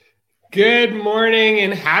Good morning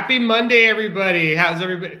and happy Monday, everybody. How's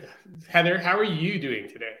everybody? Heather, how are you doing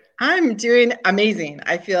today? I'm doing amazing.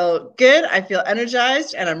 I feel good. I feel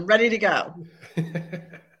energized and I'm ready to go.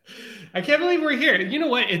 I can't believe we're here. You know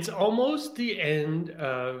what? It's almost the end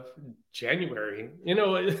of January.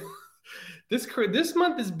 This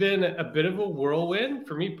month has been a bit of a whirlwind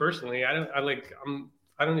for me personally. I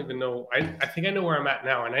don't even know. I think I know where I'm at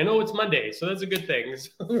now, and I know it's Monday, so that's a good thing. So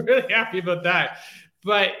I'm really happy about that.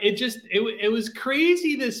 But it was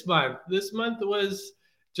crazy this month. This month was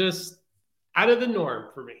just out of the norm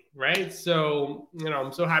for me, right? So,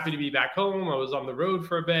 I'm so happy to be back home. I was on the road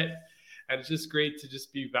for a bit, and it's just great to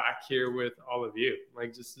just be back here with all of you.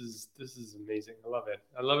 Like, this is amazing. I love it.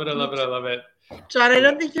 I love it. I love it. I love it. John, I Yeah.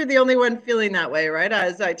 don't think you're the only one feeling that way, right?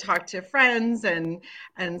 As I talk to friends and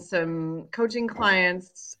some coaching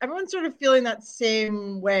clients, everyone's sort of feeling that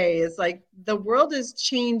same way. It's like the world is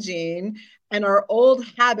changing and our old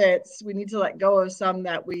habits, we need to let go of some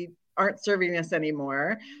that we aren't serving us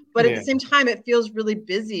anymore. But at the Yeah. same time, it feels really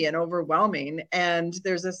busy and overwhelming. And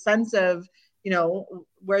there's a sense of,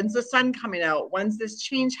 when's the sun coming out? When's this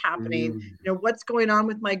change happening? Mm. What's going on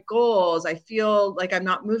with my goals? I feel like I'm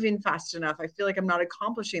not moving fast enough. I feel like I'm not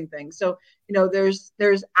accomplishing things. So,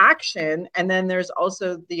 there's action, and then there's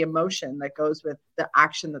also the emotion that goes with the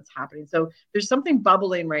action that's happening. So there's something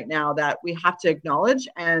bubbling right now that we have to acknowledge,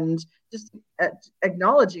 and just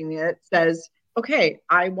acknowledging it says, okay,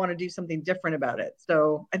 I want to do something different about it.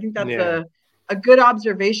 So I think that's Yeah. a good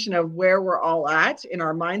observation of where we're all at in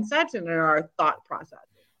our mindset and in our thought process.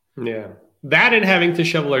 Yeah. That and having to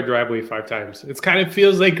shovel our driveway 5 times. It kind of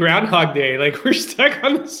feels like Groundhog Day. Like we're stuck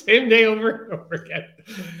on the same day over and over again.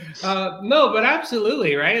 No, but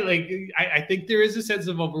absolutely, right? Like I think there is a sense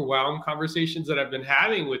of overwhelm. Conversations that I've been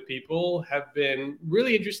having with people have been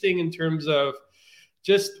really interesting in terms of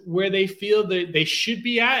just where they feel that they should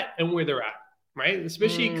be at and where they're at, right?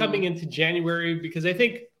 Especially coming into January, because I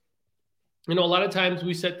think a lot of times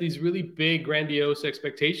we set these really big, grandiose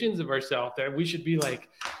expectations of ourselves that we should be like,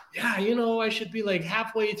 yeah, I should be like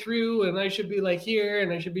halfway through and I should be like here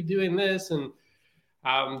and I should be doing this. And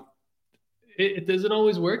um, it doesn't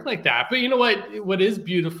always work like that. But you know what is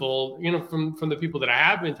beautiful, from the people that I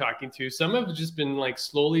have been talking to, some have just been like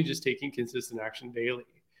slowly just taking consistent action daily.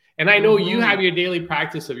 And I know you have your daily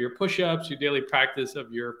practice of your push-ups, your daily practice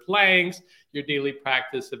of your planks, your daily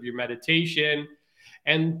practice of your meditation.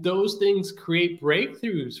 And those things create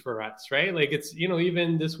breakthroughs for us, right? Like it's,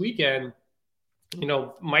 even this weekend,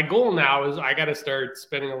 my goal now is I got to start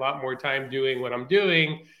spending a lot more time doing what I'm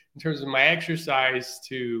doing in terms of my exercise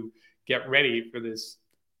to get ready for this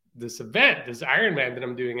event, this Ironman that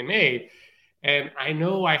I'm doing in May. And I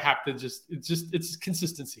know I have to it's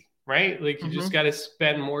consistency, right? Like you just got to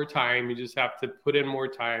spend more time. You just have to put in more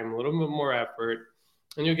time, a little bit more effort,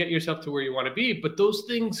 and you'll get yourself to where you want to be. But those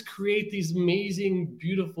things create these amazing,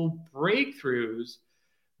 beautiful breakthroughs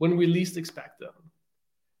when we least expect them.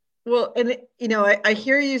 Well, and I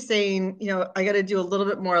hear you saying, I got to do a little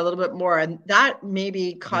bit more, and that may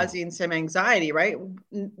be causing some anxiety, right?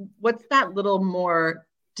 What's that little more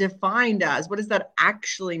defined as? What does that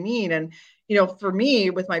actually mean? And, for me,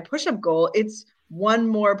 with my push-up goal, it's one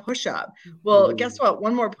more push-up. Well, guess what?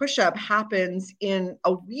 One more push-up happens in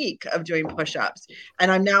a week of doing push-ups,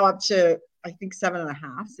 and I'm now up to, I think,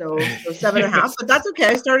 7.5. So 7.5, but that's okay.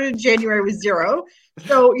 I started in January with 0.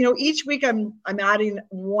 So, each week I'm adding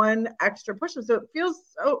one extra push-up. So it feels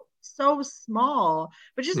so small.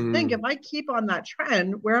 But just think, if I keep on that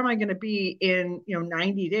trend, where am I going to be in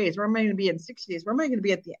 90 days? Where am I going to be in 60 days? Where am I going to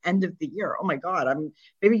be at the end of the year? Oh my God,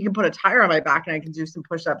 maybe you can put a tire on my back and I can do some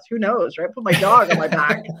push-ups. Who knows, right? Put my dog on my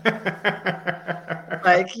back.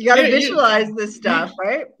 Like, you got to visualize this stuff,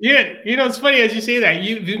 right? Yeah, it's funny as you say that.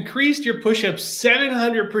 You've increased your push-ups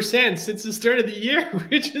 700% since the start of the year,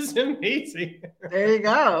 which is amazing. There you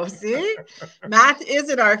go. See, math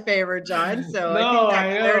isn't our favor, John. So I think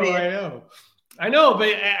that clarity. I know, but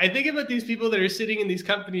I think about these people that are sitting in these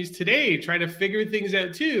companies today trying to figure things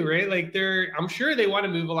out too, right? Like I'm sure they want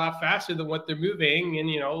to move a lot faster than what they're moving. And,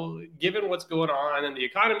 given what's going on in the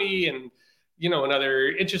economy and, another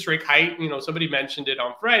interest rate hike, somebody mentioned it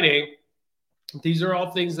on Friday. These are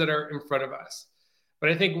all things that are in front of us.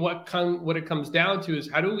 But I think what it comes down to is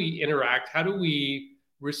how do we interact? How do we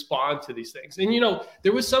respond to these things? And,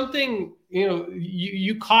 there was something,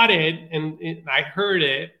 you caught it and I heard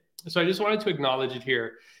it. So I just wanted to acknowledge it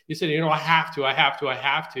here. You said, I have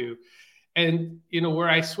to. And, where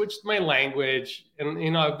I switched my language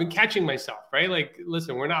and, I've been catching myself, right? Like,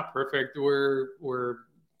 listen, we're not perfect. We're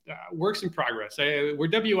works in progress. We're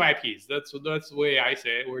WIPs. That's the way I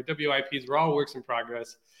say it. We're WIPs. We're all works in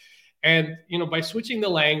progress. And, by switching the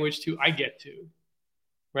language to I get to,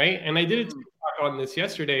 right? And I did a talk on this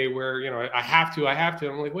yesterday where, I have to.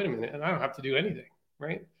 I'm like, wait a minute, and I don't have to do anything,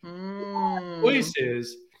 right?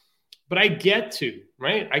 Choices, but I get to,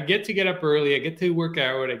 right? I get to get up early. I get to work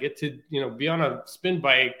out. I get to, be on a spin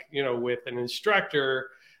bike, with an instructor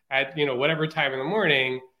at, whatever time in the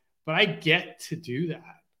morning, but I get to do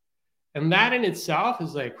that. And that in itself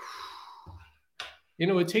is like,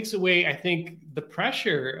 it takes away, I think, the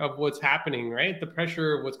pressure of what's happening, right? The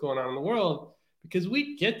pressure of what's going on in the world, because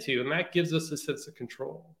we get to, and that gives us a sense of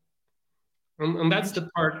control. And that's the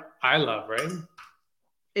part I love, right?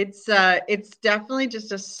 It's definitely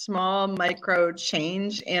just a small micro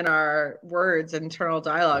change in our words, internal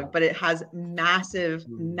dialogue, but it has massive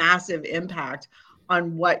impact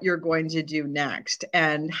on what you're going to do next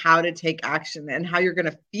and how to take action and how you're going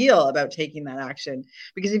to feel about taking that action.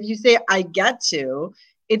 Because if you say, I get to,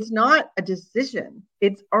 it's not a decision.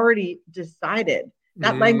 It's already decided.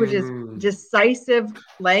 That language is decisive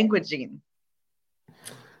languaging.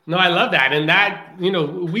 No, I love that. And that,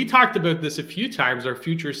 we talked about this a few times, our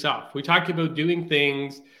future self. We talked about doing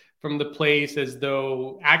things from the place as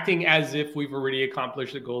though acting as if we've already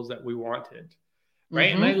accomplished the goals that we wanted.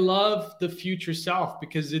 Right. And I love the future self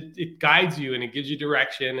because it guides you and it gives you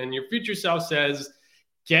direction. And your future self says,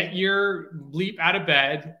 get your leap out of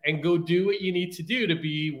bed and go do what you need to do to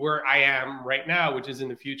be where I am right now, which is in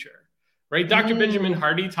the future. Right. Dr. Benjamin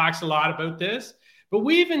Hardy talks a lot about this, but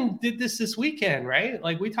we even did this weekend, right?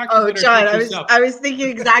 Like we talked about John, I was thinking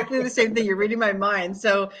exactly the same thing. You're reading my mind.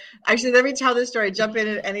 So actually, let me tell this story. Jump in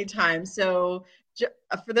at any time. So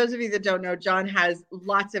for those of you that don't know, John has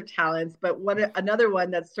lots of talents, but another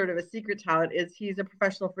one that's sort of a secret talent is he's a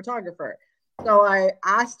professional photographer. So I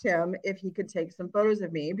asked him if he could take some photos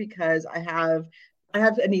of me because I have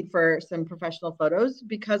a need for some professional photos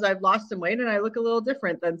because I've lost some weight and I look a little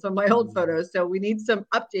different than some of my old photos. So we need some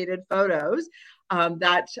updated photos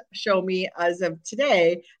that show me as of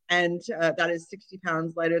today. And that is 60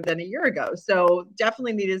 pounds lighter than a year ago. So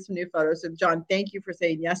definitely needed some new photos. So John, thank you for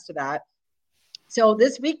saying yes to that. So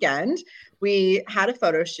this weekend we had a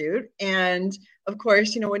photo shoot, and of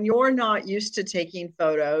course, when you're not used to taking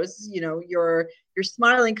photos, you're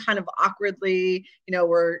smiling kind of awkwardly,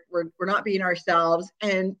 we're not being ourselves.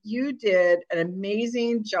 And you did an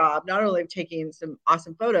amazing job, not only of taking some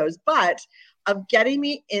awesome photos, but of getting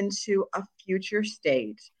me into a future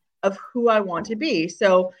state of who I want to be.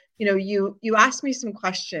 So, you asked me some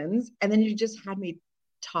questions and then you just had me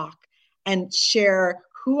talk and share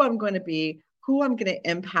who I'm going to be, who I'm going to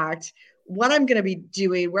impact, what I'm going to be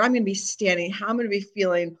doing, where I'm going to be standing, how I'm going to be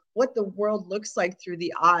feeling, what the world looks like through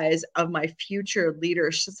the eyes of my future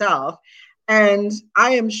leader self. And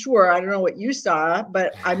I am sure, I don't know what you saw,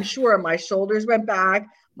 but I'm sure my shoulders went back,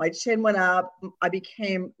 my chin went up. I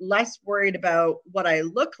became less worried about what I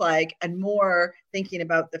look like and more thinking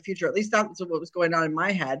about the future. At least that's what was going on in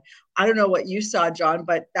my head. I don't know what you saw, John,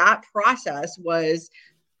 but that process was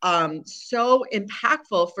so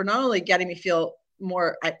impactful for not only getting me feel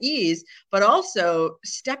more at ease, but also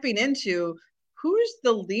stepping into who's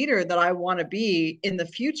the leader that I want to be in the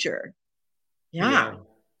future. Yeah.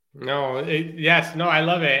 No, yes, no, I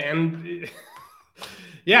love it. And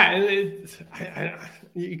yeah,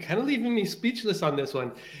 you're kind of leaving me speechless on this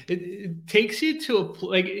one. It takes you to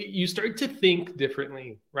you start to think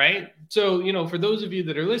differently, right? So, for those of you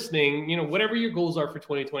that are listening, whatever your goals are for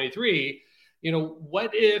 2023,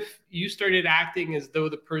 what if you started acting as though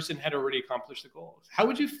the person had already accomplished the goals? How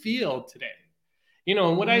would you feel today?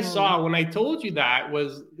 And what I saw when I told you that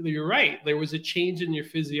was, you're right. There was a change in your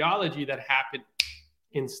physiology that happened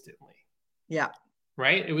instantly. Yeah.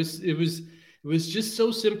 Right. It was just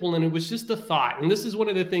so simple. And it was just a thought. And this is one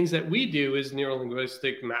of the things that we do as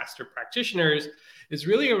neurolinguistic master practitioners is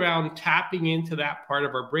really around tapping into that part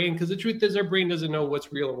of our brain. Because the truth is our brain doesn't know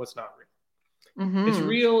what's real and what's not real. It's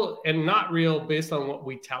real and not real based on what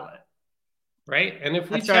we tell it. Right. And if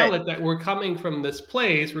we tell it that we're coming from this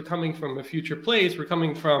place, we're coming from a future place, we're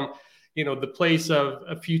coming from, the place of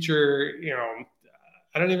a future,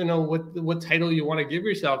 I don't even know what title you want to give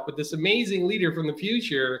yourself, but this amazing leader from the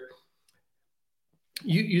future,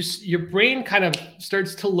 your brain kind of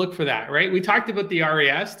starts to look for that, right? We talked about the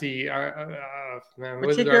RAS,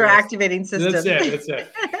 reticular activating system. That's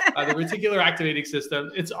it. The reticular activating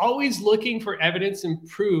system. It's always looking for evidence and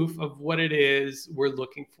proof of what it is we're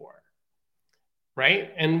looking for,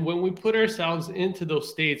 right? And when we put ourselves into those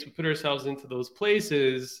states, we put ourselves into those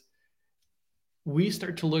places, we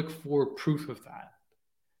start to look for proof of that.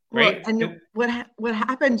 right? Well, and what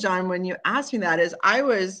happened, John, when you asked me that is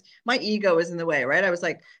my ego was in the way, right? I was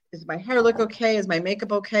like, does my hair look okay? Is my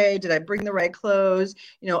makeup okay? Did I bring the right clothes?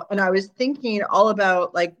 And I was thinking all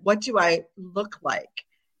about like, what do I look like?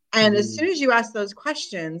 And as soon as you asked those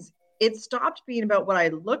questions, it stopped being about what I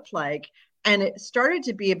looked like, and it started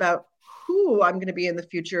to be about who I'm going to be in the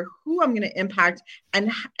future, who I'm going to impact,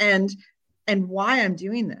 and why I'm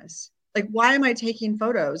doing this. Like, why am I taking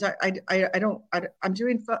photos? I'm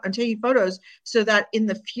taking photos so that in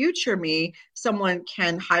the future someone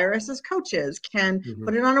can hire us as coaches, can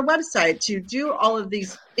put it on a website to do all of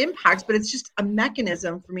these impacts, but it's just a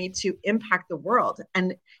mechanism for me to impact the world.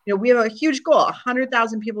 And, we have a huge goal,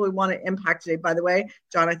 100,000 people we want to impact today. By the way,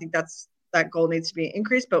 John, I think that goal needs to be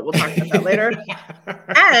increased, but we'll talk about that later.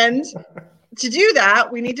 And to do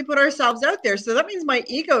that, we need to put ourselves out there. So that means my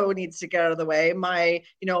ego needs to get out of the way. My,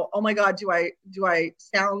 oh my God, do I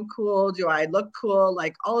sound cool? Do I look cool?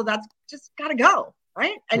 Like, all of that's just got to go.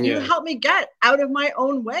 Right. And you help me get out of my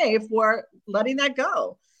own way for letting that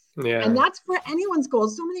go. Yeah. And that's for anyone's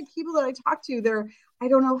goals. So many people that I talk to, I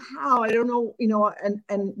don't know how, I don't know,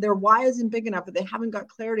 and their why isn't big enough, but they haven't got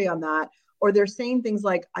clarity on that. Or they're saying things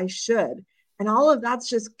like, I should. And all of that's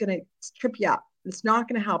just going to trip you up. It's not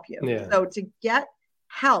going to help you. Yeah. So to get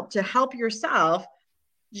help, to help yourself,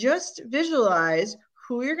 just visualize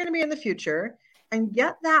who you're going to be in the future and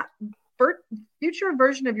get that future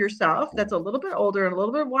version of yourself that's a little bit older and a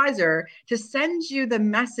little bit wiser to send you the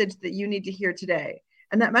message that you need to hear today.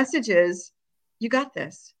 And that message is, you got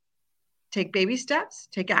this. Take baby steps,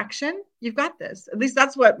 take action. You've got this. At least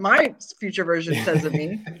that's what my future version says of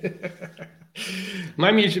me.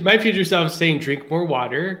 My future self is saying, drink more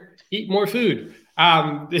water, eat more food.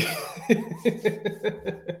 No,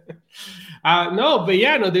 but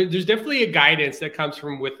yeah, no, there's definitely a guidance that comes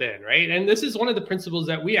from within, right? And this is one of the principles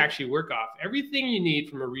that we actually work off. Everything you need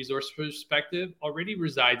from a resource perspective already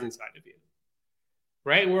resides inside of you,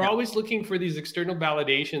 right? We're always looking for these external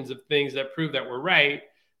validations of things that prove that we're right.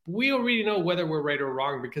 But we already know whether we're right or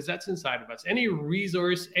wrong because that's inside of us. Any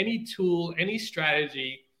resource, any tool, any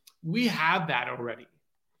strategy, we have that already.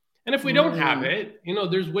 And if we don't have it,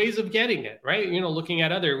 there's ways of getting it, right? Looking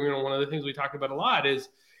at other, one of the things we talk about a lot is,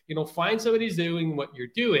 find somebody who's doing what you're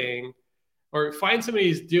doing, or find somebody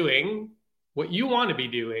who's doing what you want to be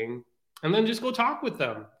doing, and then just go talk with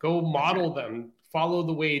them, go model them, follow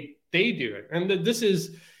the way they do it. And this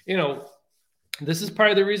is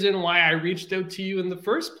part of the reason why I reached out to you in the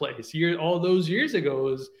first place. All those years ago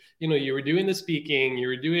is, you were doing the speaking, you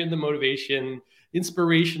were doing the motivation,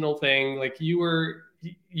 inspirational thing. Like you were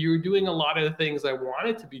doing a lot of the things I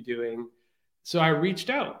wanted to be doing. So I reached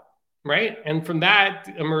out, right? And from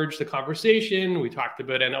that emerged the conversation. We talked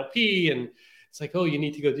about NLP, and it's like, oh, you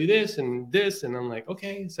need to go do this and this. And I'm like,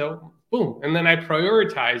 okay, so boom. And then I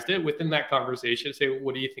prioritized it within that conversation. Say,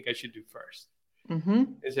 what do you think I should do first?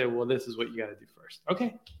 I said, well, this is what you got to do first.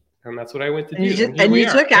 Okay. And that's what I went to do. You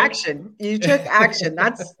took action. You took action.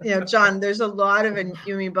 That's, John, there's a lot of, and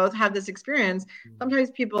you and me both have this experience.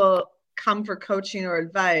 Sometimes people come for coaching or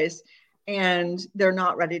advice and they're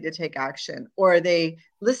not ready to take action, or they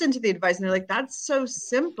listen to the advice and they're like, that's so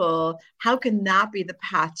simple. How can that be the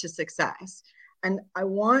path to success? And I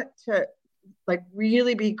want to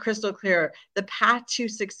really be crystal clear. The path to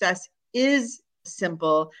success is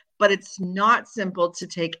simple, but it's not simple to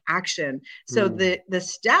take action. So the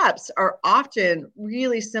steps are often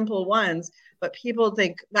really simple ones, but people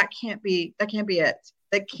think that can't be it.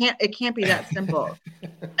 It can't be that simple.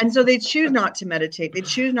 And so they choose not to meditate. They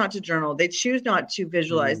choose not to journal. They choose not to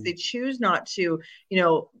visualize. They choose not to,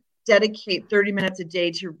 dedicate 30 minutes a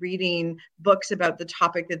day to reading books about the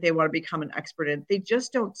topic that they want to become an expert in. They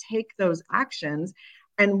just don't take those actions.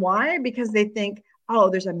 And why? Because they think,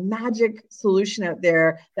 oh, there's a magic solution out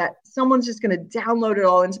there that someone's just going to download it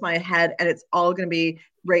all into my head and it's all going to be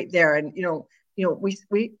right there. And,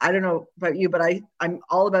 we I don't know about you, but I'm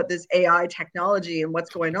all about this AI technology and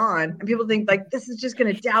what's going on. And people think this is just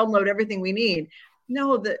going to download everything we need.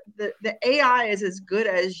 No, the AI is as good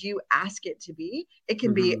as you ask it to be. It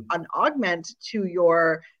can be an augment to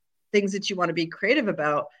your things that you want to be creative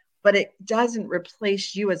about, but it doesn't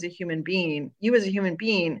replace you as a human being. You as a human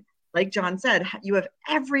being, like John said, you have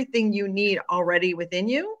everything you need already within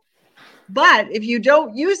you. But if you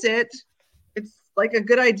don't use it, it's like a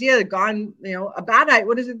good idea gone, a bad idea.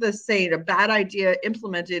 What is it the saying? A bad idea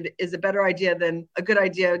implemented is a better idea than a good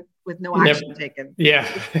idea with no action taken. Yeah.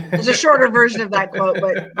 There's a shorter version of that quote,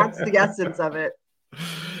 but that's the essence of it.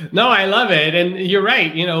 No, I love it. And you're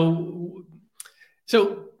right.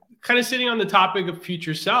 So kind of sitting on the topic of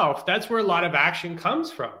future self, that's where a lot of action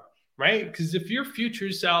comes from, right? Because if your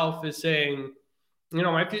future self is saying,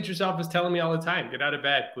 My future self is telling me all the time, get out of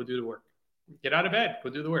bed, go do the work. Get out of bed, go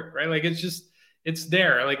do the work, right? Like, it's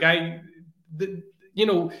there. Like the, you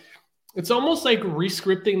know, it's almost like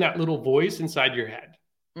re-scripting that little voice inside your head.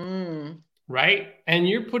 Right. And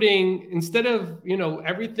you're putting, instead of,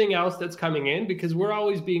 everything else that's coming in, because we're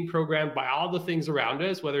always being programmed by all the things around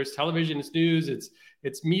us, whether it's television, it's news,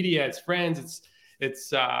 it's media, it's friends, it's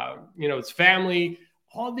family.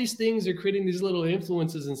 All these things are creating these little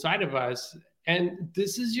influences inside of us. And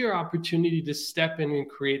this is your opportunity to step in and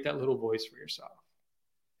create that little voice for yourself.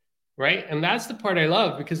 Right. And that's the part I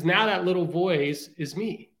love, because now that little voice is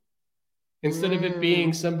me. Instead of it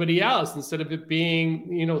being somebody else, instead of it being,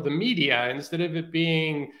 the media, instead of it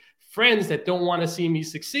being friends that don't want to see me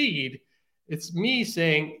succeed, it's me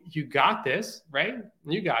saying, you got this, right?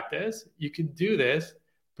 You got this. You can do this,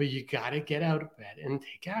 but you got to get out of bed and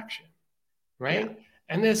take action, right? Yeah.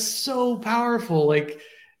 And that's so powerful. Like,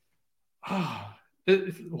 wow.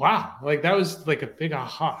 Like, that was like a big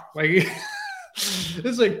aha. Like,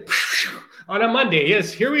 it's like... On a Monday,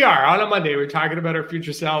 yes, here we are. On a Monday, we're talking about our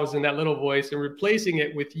future selves and that little voice and replacing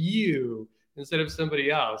it with you instead of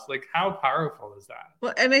somebody else. Like, how powerful is that?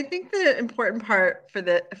 Well, and I think the important part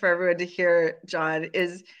for everyone to hear, John,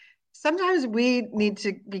 is sometimes we need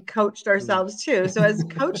to be coached ourselves too. So as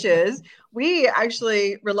coaches, we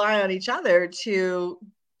actually rely on each other to,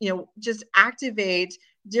 just activate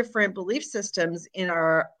different belief systems in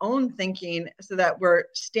our own thinking so that we're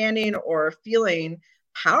standing or feeling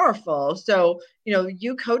powerful. So,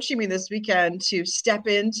 you coaching me this weekend to step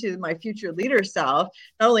into my future leader self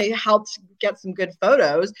not only helped get some good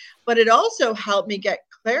photos, but it also helped me get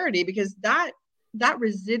clarity, because that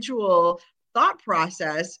residual thought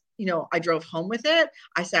process, I drove home with it.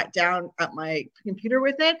 I sat down at my computer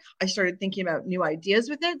with it. I started thinking about new ideas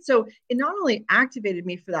with it. So it not only activated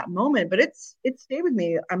me for that moment, but it stayed with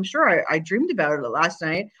me. I'm sure I dreamed about it last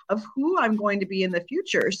night of who I'm going to be in the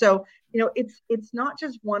future. So, it's not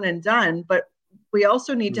just one and done, but we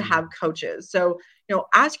also need to have coaches. So,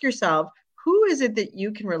 ask yourself, who is it that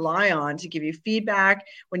you can rely on to give you feedback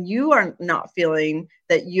when you are not feeling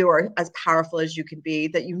that you are as powerful as you can be,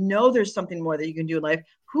 that there's something more that you can do in life?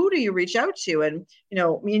 Who do you reach out to? And,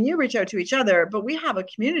 me and you reach out to each other, but we have a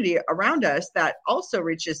community around us that also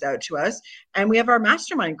reaches out to us. And we have our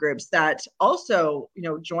mastermind groups that also,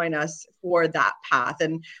 join us for that path.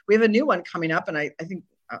 And we have a new one coming up, and I think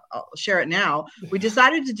I'll share it now. We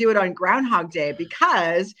decided to do it on Groundhog Day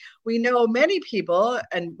because we know many people,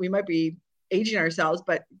 and we might be aging ourselves,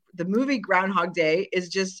 but the movie Groundhog Day is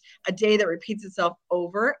just a day that repeats itself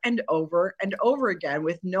over and over and over again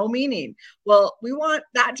with no meaning. Well, we want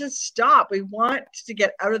that to stop. We want to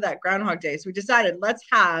get out of that Groundhog Day. So we decided, let's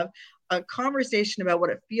have a conversation about what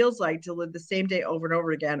it feels like to live the same day over and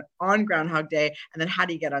over again on Groundhog Day, and then how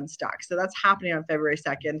do you get unstuck? So that's happening on February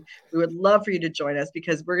 2nd. We would love for you to join us,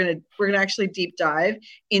 because we're gonna actually deep dive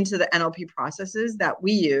into the NLP processes that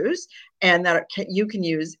we use and that you can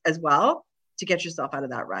use as well to get yourself out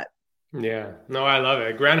of that rut. Yeah, no, I love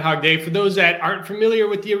it. Groundhog Day. For those that aren't familiar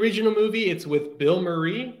with the original movie, it's with Bill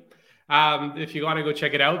Murray. If you want to go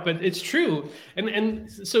check it out, but it's true.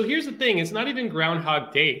 And so here's the thing. It's not even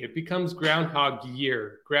Groundhog Day. It becomes Groundhog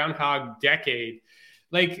Year, Groundhog Decade.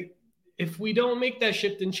 Like, if we don't make that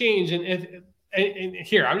shift and change, and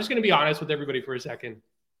here, I'm just going to be honest with everybody for a second.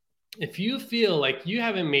 If you feel like you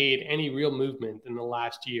haven't made any real movement in the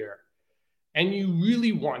last year, and you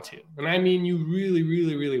really want to, and I mean, you really,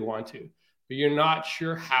 really, really want to, but you're not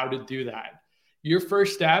sure how to do that, your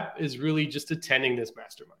first step is really just attending this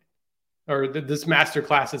mastermind, or this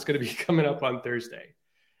masterclass that's going to be coming up on Thursday,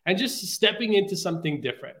 and just stepping into something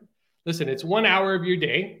different. Listen, it's 1 hour of your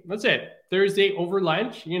day. That's it. Thursday over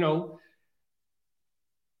lunch, and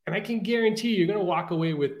I can guarantee you're going to walk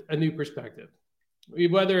away with a new perspective,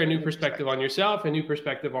 whether a new perspective on yourself, a new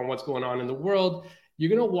perspective on what's going on in the world. You're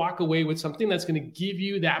going to walk away with something that's going to give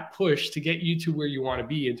you that push to get you to where you want to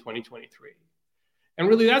be in 2023. And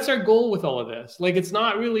really, that's our goal with all of this. Like, it's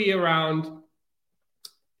not really around,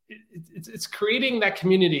 it's creating that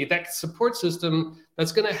community, that support system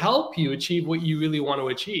that's going to help you achieve what you really want to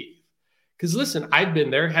achieve. Because listen, I've been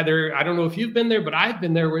there, Heather. I don't know if you've been there, but I've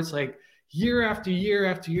been there where it's like year after year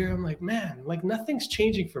after year. I'm like, man, like nothing's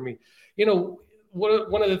changing for me.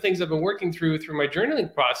 One of the things I've been working through my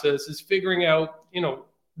journaling process is figuring out,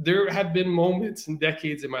 there have been moments and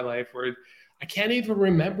decades in my life where I can't even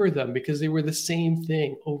remember them because they were the same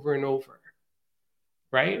thing over and over,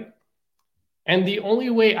 right? And the only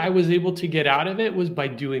way I was able to get out of it was by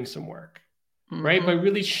doing some work, right? By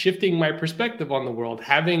really shifting my perspective on the world,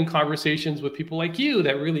 having conversations with people like you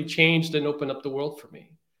that really changed and opened up the world for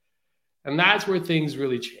me. And that's where things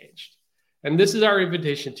really changed. And this is our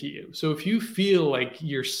invitation to you. So if you feel like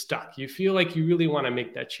you're stuck, you feel like you really want to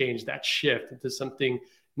make that change, that shift into something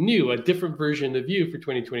new, a different version of you for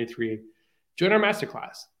 2023, join our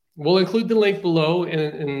masterclass. We'll include the link below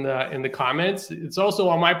in the comments. It's also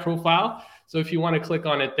on my profile. So if you want to click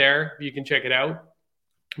on it there, you can check it out.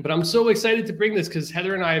 But I'm so excited to bring this because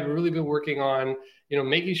Heather and I have really been working on,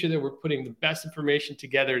 making sure that we're putting the best information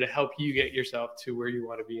together to help you get yourself to where you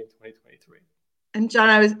want to be in 2023. And John,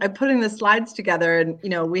 I'm putting the slides together,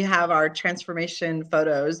 and we have our transformation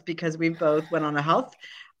photos because we both went on a health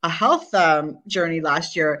journey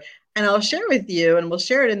last year. And I'll share with you, and we'll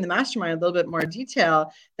share it in the mastermind a little bit more detail,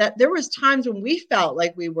 that there was times when we felt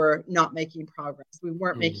like we were not making progress. We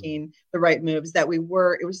weren't making the right moves, it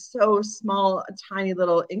was so small, a tiny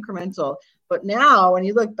little incremental. But now when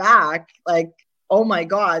you look back, like, oh my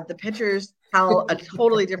God, the pictures tell a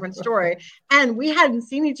totally different story. And we hadn't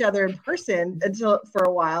seen each other in person for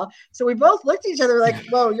a while. So we both looked at each other like,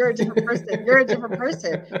 whoa, you're a different person. You're a different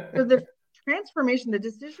person. So the transformation, the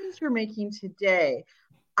decisions you're making today,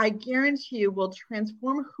 I guarantee you will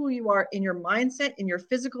transform who you are in your mindset, in your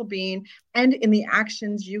physical being, and in the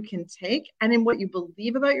actions you can take, and in what you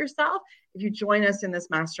believe about yourself. If you join us in this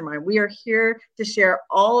mastermind, we are here to share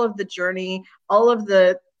all of the journey, all of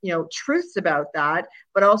the truths about that,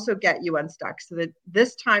 but also get you unstuck so that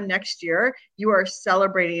this time next year, you are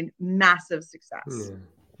celebrating massive success.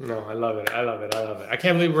 No, I love it. I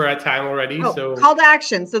can't believe we're at time already. So call to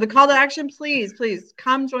action. So the call to action, please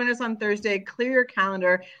come join us on Thursday. Clear your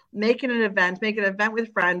calendar, make it an event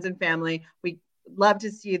with friends and family. We love to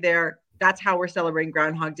see you there. That's how we're celebrating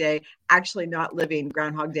Groundhog Day, actually not living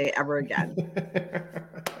Groundhog Day ever again.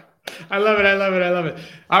 I love it.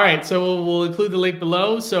 All right. So we'll include the link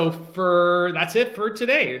below. So that's it for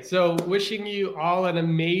today. So wishing you all an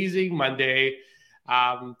amazing Monday.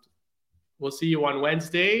 We'll see you on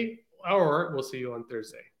Wednesday, or we'll see you on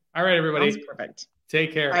Thursday. All right, everybody. Sounds perfect.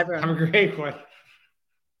 Take care. Bye, have a great one.